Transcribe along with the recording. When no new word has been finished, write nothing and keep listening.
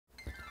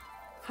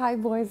Hi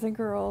boys and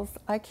girls,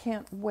 I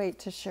can't wait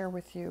to share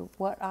with you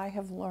what I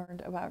have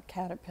learned about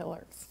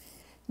caterpillars.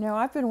 Now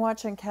I've been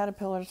watching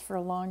caterpillars for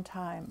a long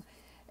time,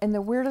 and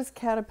the weirdest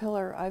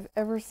caterpillar I've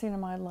ever seen in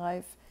my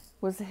life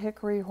was a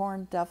hickory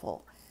horned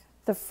devil.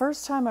 The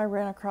first time I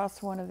ran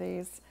across one of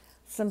these,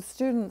 some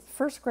students,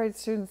 first grade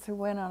students who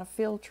went on a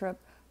field trip,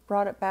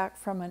 brought it back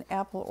from an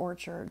apple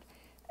orchard,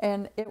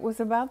 and it was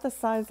about the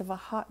size of a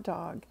hot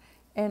dog,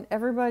 and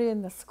everybody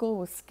in the school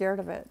was scared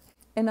of it.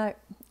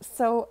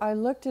 So I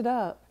looked it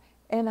up,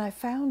 and I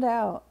found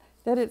out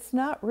that it's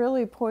not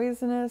really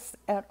poisonous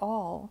at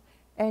all,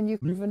 and you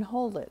can even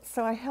hold it.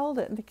 So I held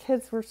it, and the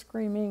kids were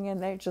screaming,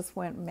 and they just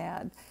went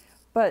mad.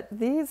 But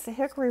these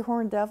hickory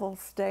horned devils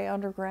stay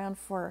underground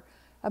for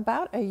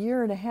about a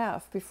year and a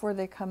half before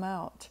they come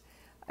out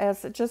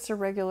as just a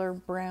regular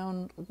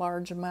brown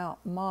large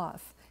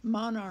moth.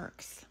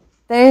 Monarchs.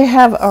 They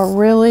have a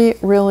really,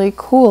 really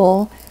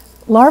cool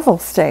larval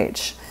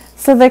stage.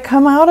 So they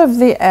come out of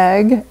the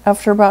egg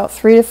after about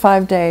 3 to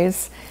 5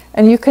 days,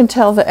 and you can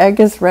tell the egg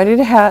is ready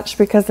to hatch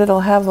because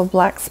it'll have a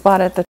black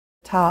spot at the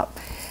top.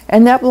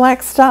 And that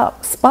black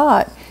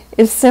spot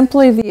is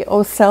simply the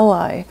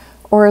ocelli,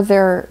 or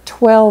their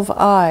 12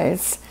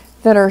 eyes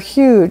that are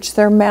huge.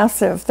 They're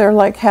massive. They're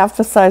like half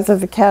the size of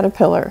the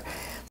caterpillar. They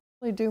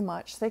don't really do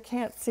much. They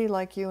can't see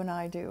like you and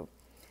I do.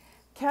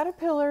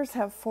 Caterpillars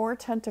have 4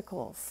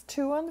 tentacles,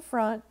 2 on the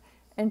front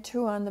and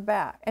 2 on the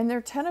back. And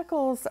their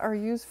tentacles are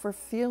used for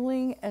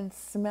feeling and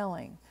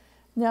smelling.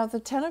 Now the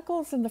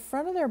tentacles in the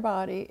front of their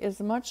body is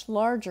much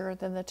larger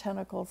than the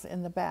tentacles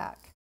in the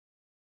back.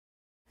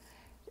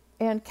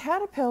 And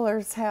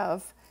caterpillars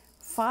have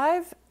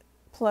 5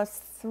 plus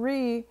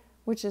 3,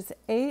 which is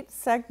 8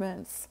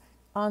 segments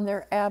on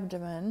their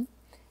abdomen.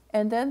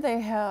 And then they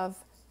have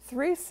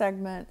 3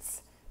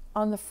 segments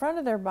on the front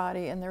of their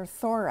body in their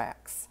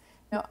thorax.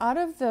 Now out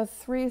of the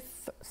 3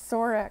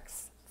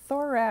 thorax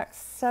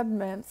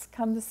segments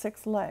come the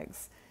 6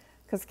 legs.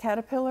 Because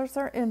caterpillars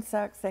are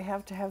insects, they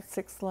have to have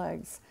 6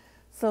 legs.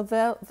 So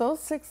those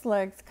 6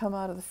 legs come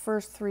out of the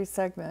first 3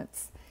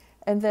 segments.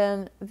 And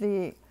then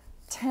the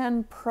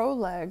 10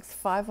 prolegs,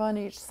 5 on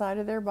each side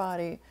of their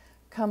body,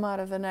 come out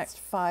of the next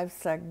 5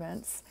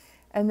 segments.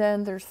 And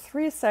then there's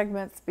 3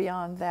 segments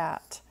beyond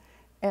that.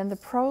 And the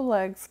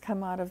prolegs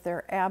come out of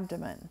their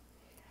abdomen.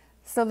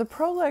 So the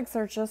prolegs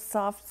are just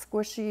soft,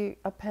 squishy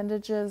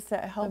appendages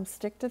that help them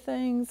stick to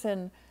things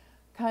and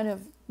kind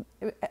of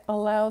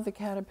allow the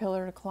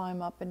caterpillar to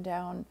climb up and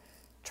down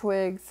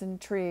twigs and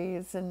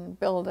trees and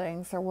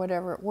buildings or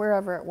whatever,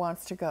 wherever it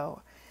wants to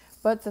go.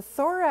 But the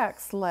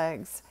thorax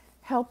legs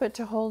help it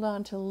to hold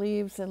on to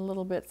leaves and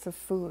little bits of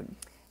food.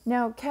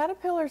 Now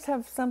caterpillars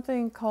have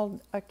something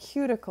called a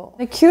cuticle.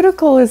 The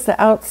cuticle is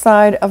the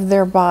outside of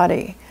their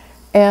body,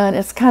 and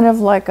it's kind of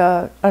like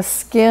a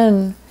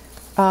skin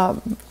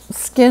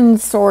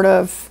sort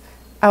of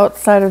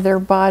outside of their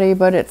body,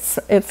 but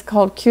it's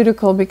called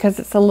cuticle because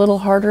it's a little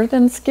harder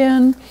than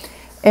skin,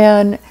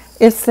 and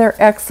it's their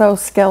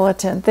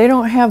exoskeleton. They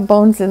don't have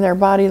bones in their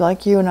body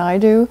like you and I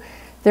do.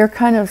 They're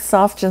kind of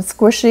soft and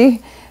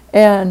squishy,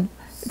 and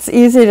it's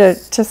easy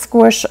to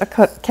squish a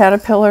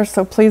caterpillar,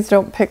 so please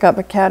don't pick up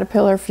a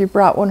caterpillar if you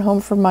brought one home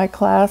from my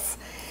class.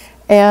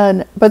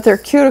 But their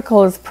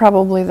cuticle is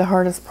probably the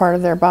hardest part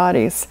of their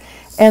bodies,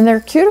 and their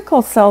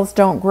cuticle cells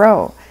don't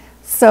grow.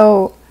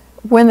 So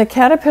when the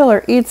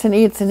caterpillar eats and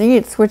eats and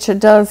eats, which it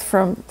does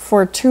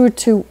for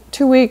 2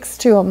 weeks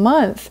to a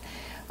month,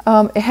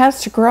 it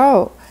has to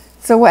grow.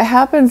 So what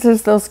happens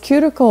is those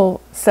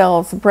cuticle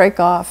cells break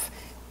off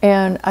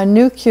and a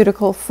new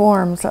cuticle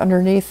forms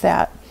underneath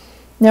that.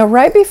 Now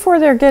right before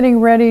they're getting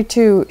ready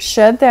to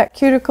shed that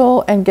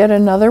cuticle and get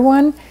another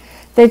one,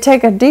 they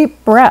take a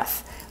deep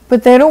breath,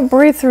 but they don't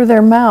breathe through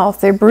their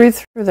mouth. They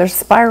breathe through their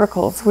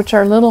spiracles, which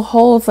are little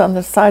holes on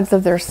the sides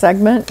of their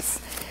segments.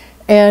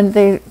 And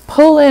they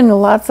pull in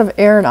lots of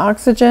air and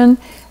oxygen,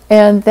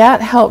 and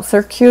that helps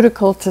their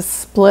cuticle to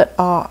split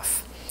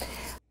off.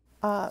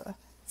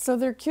 So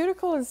their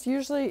cuticle is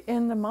usually,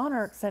 in the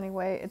monarchs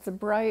anyway, it's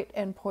bright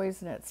and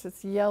poisonous.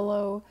 It's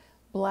yellow,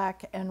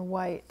 black, and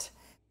white.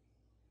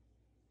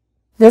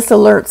 This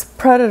alerts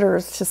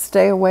predators to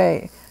stay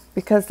away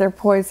because they're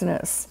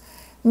poisonous.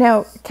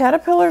 Now,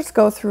 caterpillars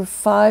go through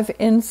 5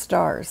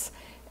 instars,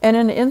 and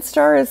an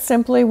instar is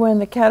simply when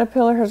the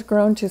caterpillar has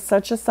grown to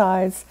such a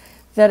size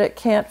that it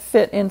can't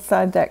fit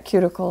inside that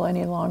cuticle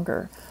any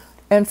longer.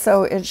 And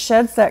so it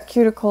sheds that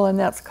cuticle, and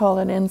that's called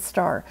an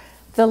instar.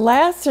 The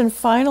last and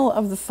final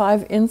of the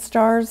 5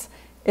 instars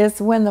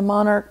is when the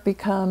monarch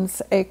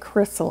becomes a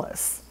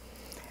chrysalis.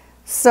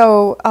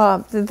 So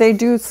they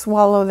do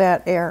swallow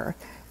that air.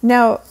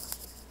 Now,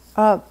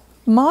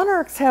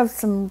 monarchs have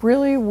some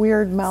really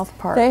weird mouth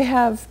parts. They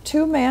have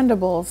 2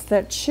 mandibles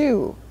that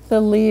chew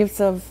the leaves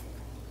of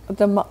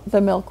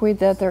the milkweed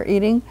that they're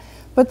eating.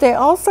 But they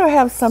also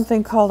have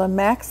something called a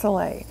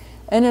maxillae,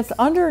 and it's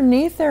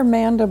underneath their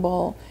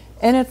mandible,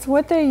 and it's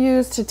what they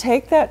use to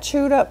take that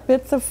chewed up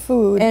bits of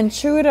food and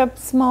chew it up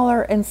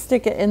smaller and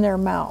stick it in their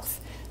mouth.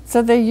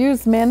 So they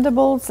use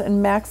mandibles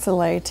and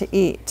maxillae to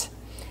eat.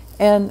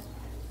 And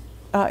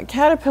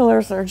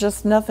caterpillars are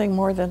just nothing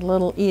more than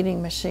little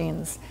eating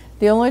machines.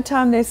 The only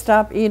time they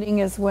stop eating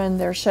is when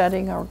they're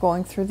shedding or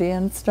going through the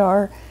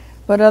instar,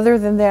 but other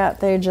than that,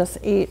 they just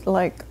eat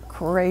like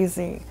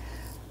crazy.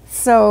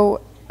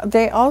 So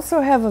they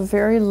also have a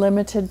very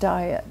limited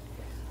diet.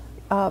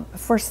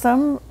 For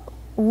some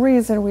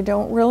reason, we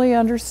don't really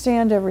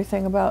understand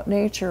everything about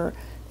nature.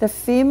 The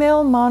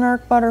female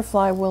monarch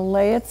butterfly will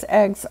lay its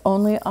eggs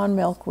only on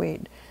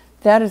milkweed.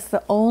 That is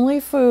the only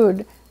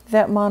food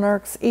that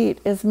monarchs eat,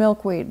 is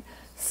milkweed.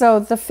 So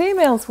the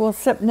females will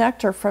sip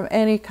nectar from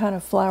any kind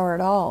of flower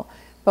at all.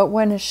 But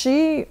when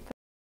the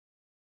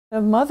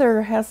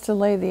mother has to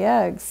lay the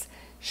eggs,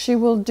 she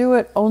will do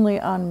it only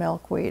on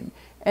milkweed.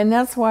 And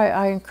that's why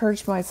I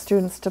encourage my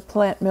students to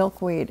plant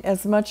milkweed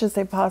as much as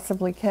they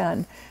possibly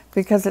can,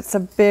 because it's a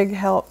big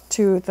help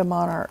to the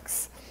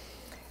monarchs.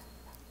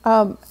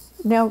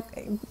 Now,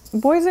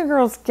 boys and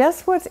girls,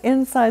 guess what's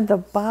inside the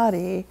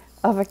body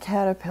of a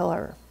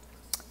caterpillar?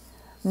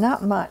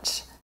 Not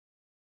much.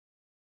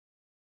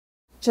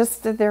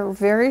 Just that they're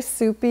very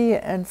soupy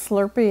and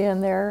slurpy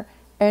in there,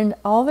 and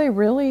all they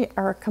really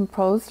are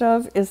composed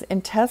of is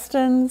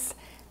intestines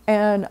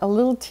and a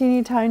little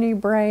teeny tiny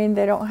brain.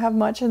 They don't have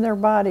much in their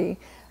body,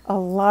 a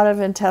lot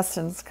of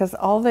intestines, because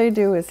all they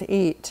do is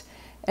eat.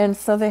 And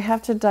so they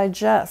have to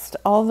digest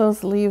all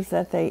those leaves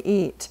that they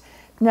eat.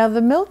 Now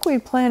the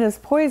milkweed plant is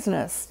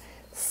poisonous,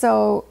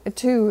 so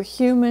to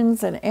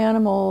humans and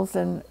animals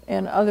and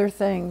other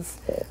things,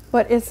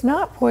 but it's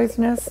not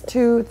poisonous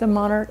to the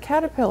monarch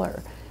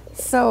caterpillar.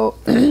 So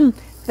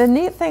the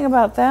neat thing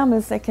about them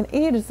is they can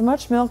eat as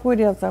much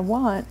milkweed as they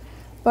want,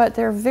 but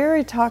they're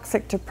very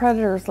toxic to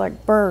predators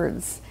like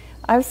birds.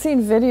 I've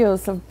seen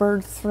videos of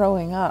birds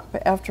throwing up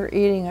after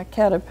eating a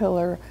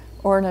caterpillar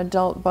or an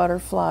adult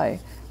butterfly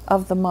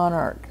of the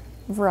monarch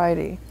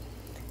variety.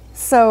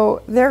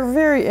 So they're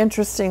very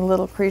interesting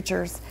little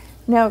creatures.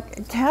 Now,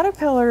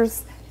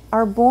 caterpillars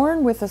are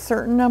born with a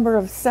certain number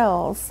of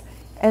cells,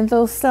 and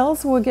those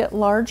cells will get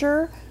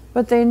larger,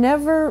 but they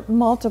never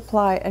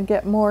multiply and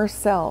get more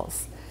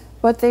cells.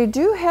 But they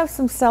do have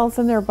some cells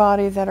in their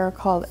body that are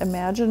called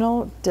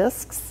imaginal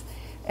discs,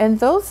 and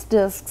those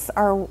discs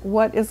are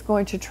what is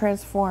going to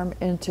transform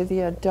into the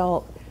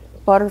adult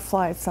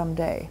butterfly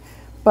someday.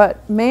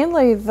 But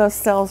mainly the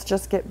cells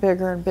just get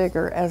bigger and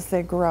bigger as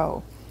they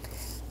grow.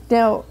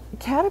 Now,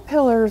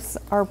 caterpillars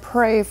are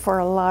prey for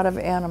a lot of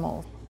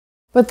animals,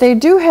 but they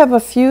do have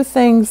a few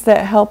things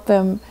that help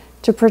them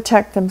to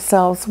protect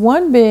themselves.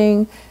 One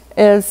being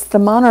is the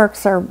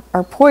monarchs are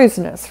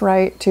poisonous,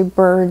 right, to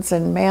birds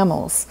and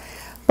mammals.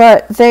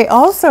 But they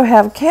also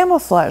have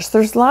camouflage.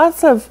 There's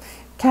lots of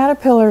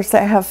caterpillars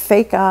that have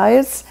fake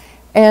eyes,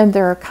 and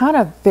they're kind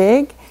of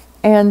big,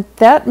 and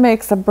that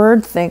makes a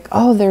bird think,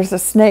 oh, there's a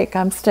snake,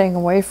 I'm staying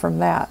away from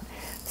that.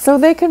 So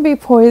they can be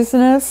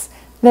poisonous.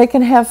 They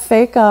can have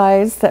fake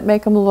eyes that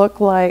make them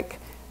look like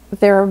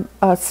they're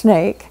a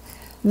snake.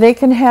 They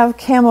can have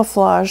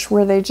camouflage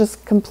where they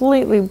just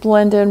completely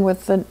blend in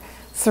with the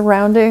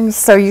surroundings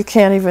so you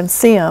can't even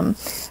see them.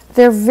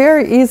 They're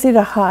very easy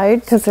to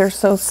hide because they're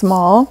so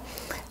small.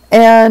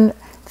 And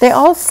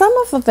some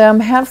of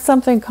them have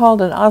something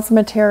called an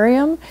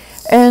osmetarium,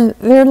 and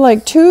they're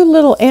like two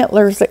little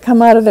antlers that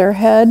come out of their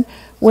head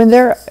when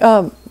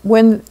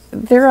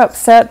they're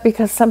upset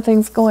because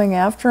something's going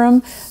after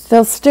them.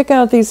 They'll stick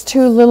out these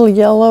two little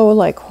yellow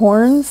like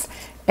horns,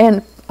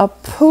 and a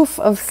poof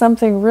of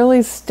something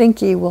really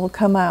stinky will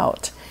come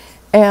out,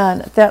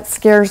 and that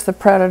scares the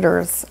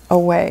predators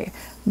away.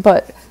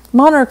 But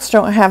monarchs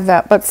don't have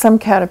that, but some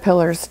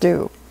caterpillars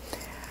do.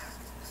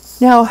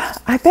 Now,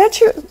 I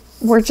bet you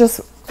were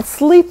just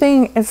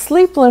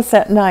sleepless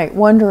at night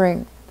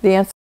wondering the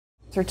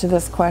answer to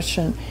this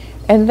question,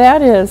 and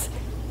that is,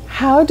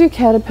 how do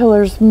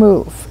caterpillars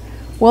move?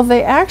 Well,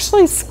 they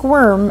actually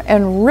squirm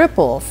and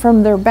ripple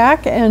from their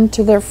back end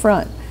to their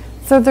front.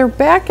 So their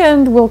back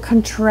end will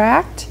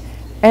contract,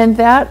 and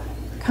that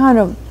kind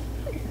of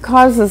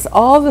causes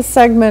all the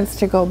segments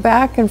to go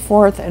back and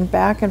forth, and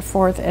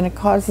it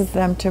causes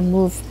them to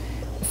move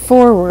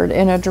forward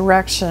in a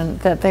direction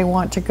that they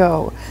want to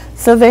go.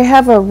 So they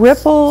have a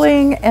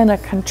rippling and a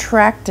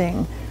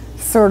contracting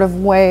sort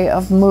of way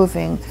of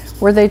moving,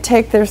 where they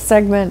take their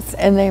segments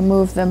and they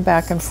move them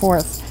back and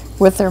forth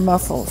with their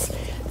muscles.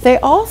 They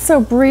also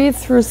breathe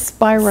through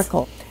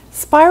spiracles.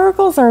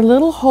 Spiracles are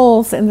little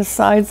holes in the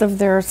sides of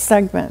their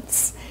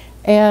segments.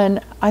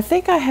 And I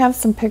think I have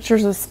some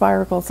pictures of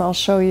spiracles I'll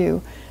show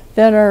you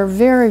that are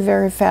very,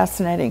 very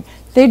fascinating.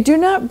 They do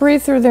not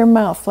breathe through their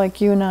mouth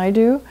like you and I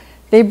do.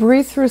 They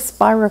breathe through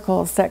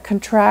spiracles that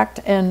contract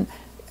and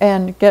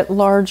get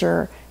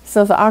larger,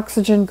 so the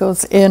oxygen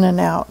goes in and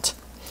out.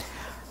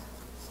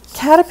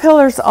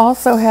 Caterpillars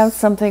also have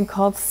something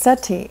called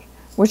setae,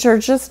 which are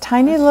just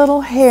tiny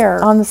little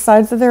hairs on the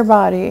sides of their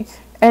body,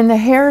 and the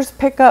hairs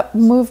pick up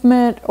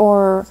movement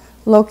or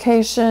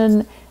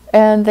location,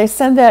 and they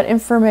send that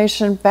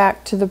information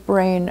back to the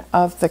brain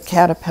of the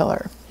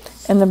caterpillar.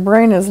 And the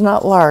brain is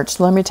not large,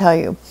 let me tell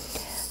you.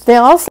 They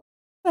also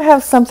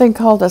have something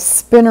called a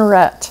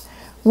spinneret,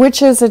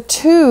 which is a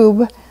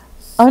tube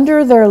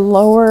under their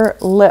lower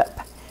lip.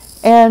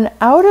 And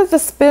out of the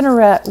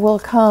spinneret will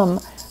come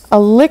a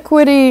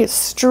liquidy,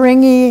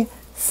 stringy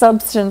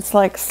substance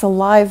like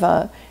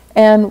saliva.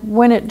 And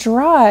when it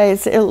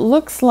dries, it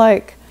looks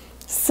like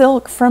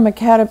silk from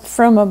a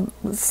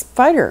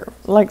spider,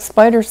 like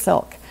spider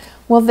silk.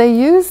 Well, they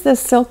use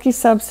this silky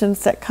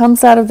substance that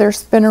comes out of their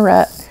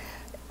spinneret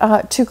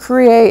to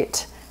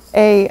create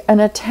an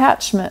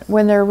attachment.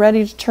 When they're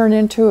ready to turn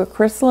into a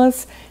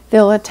chrysalis,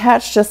 they'll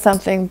attach to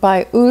something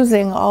by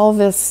oozing all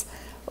this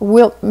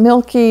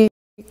milky,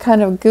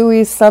 kind of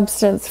gooey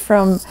substance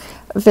from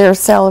their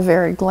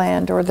salivary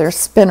gland or their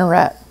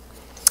spinneret.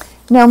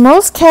 Now,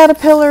 most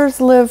caterpillars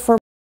live for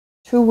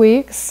 2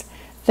 weeks.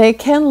 They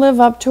can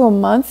live up to a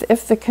month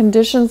if the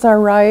conditions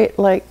are right,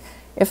 like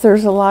if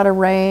there's a lot of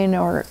rain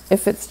or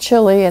if it's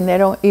chilly and they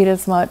don't eat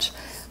as much.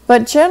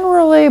 But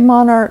generally,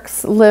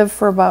 monarchs live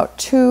for about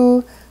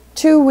two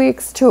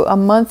weeks to a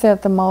month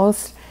at the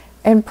most.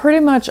 And pretty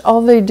much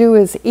all they do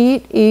is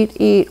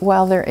eat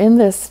while they're in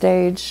this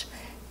stage.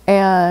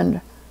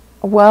 And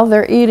while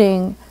they're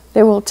eating,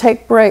 they will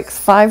take breaks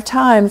 5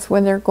 times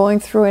when they're going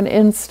through an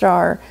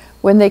instar,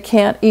 when they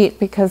can't eat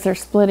because they're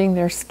splitting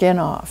their skin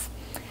off.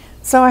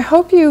 So I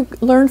hope you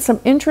learned some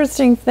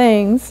interesting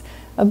things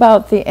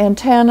about the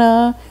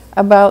antenna,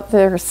 about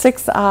their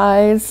 6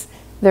 eyes,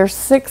 their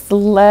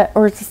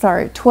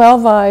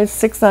 12 eyes,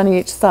 6 on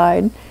each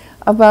side,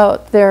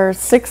 about their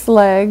 6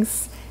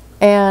 legs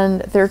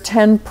and their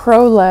 10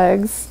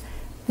 prolegs,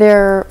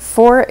 their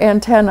 4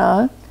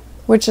 antennae,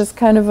 which is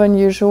kind of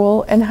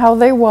unusual, and how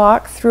they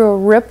walk through a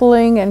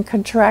rippling and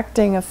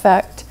contracting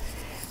effect,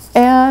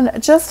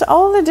 and just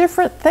all the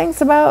different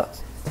things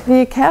about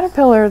the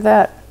caterpillar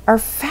that are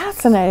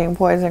fascinating,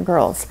 boys and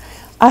girls.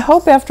 I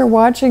hope after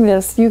watching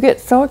this you get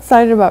so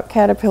excited about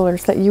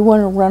caterpillars that you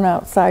want to run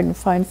outside and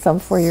find some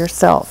for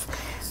yourself.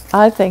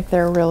 I think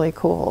they're really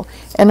cool,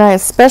 and I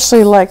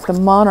especially like the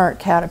monarch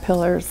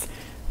caterpillars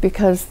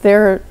because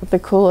they're the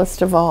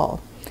coolest of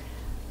all.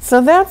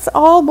 So that's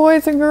all,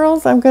 boys and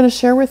girls, I'm going to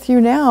share with you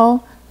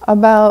now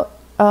about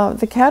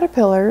the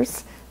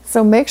caterpillars.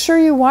 So make sure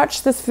you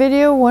watch this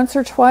video once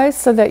or twice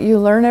so that you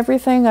learn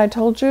everything I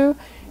told you,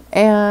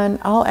 and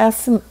I'll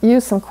ask you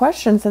some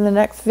questions in the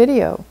next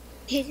video.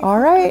 All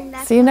right,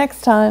 see you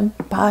next time.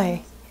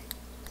 Bye.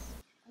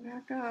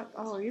 Back up.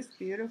 Oh, he's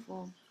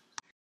beautiful.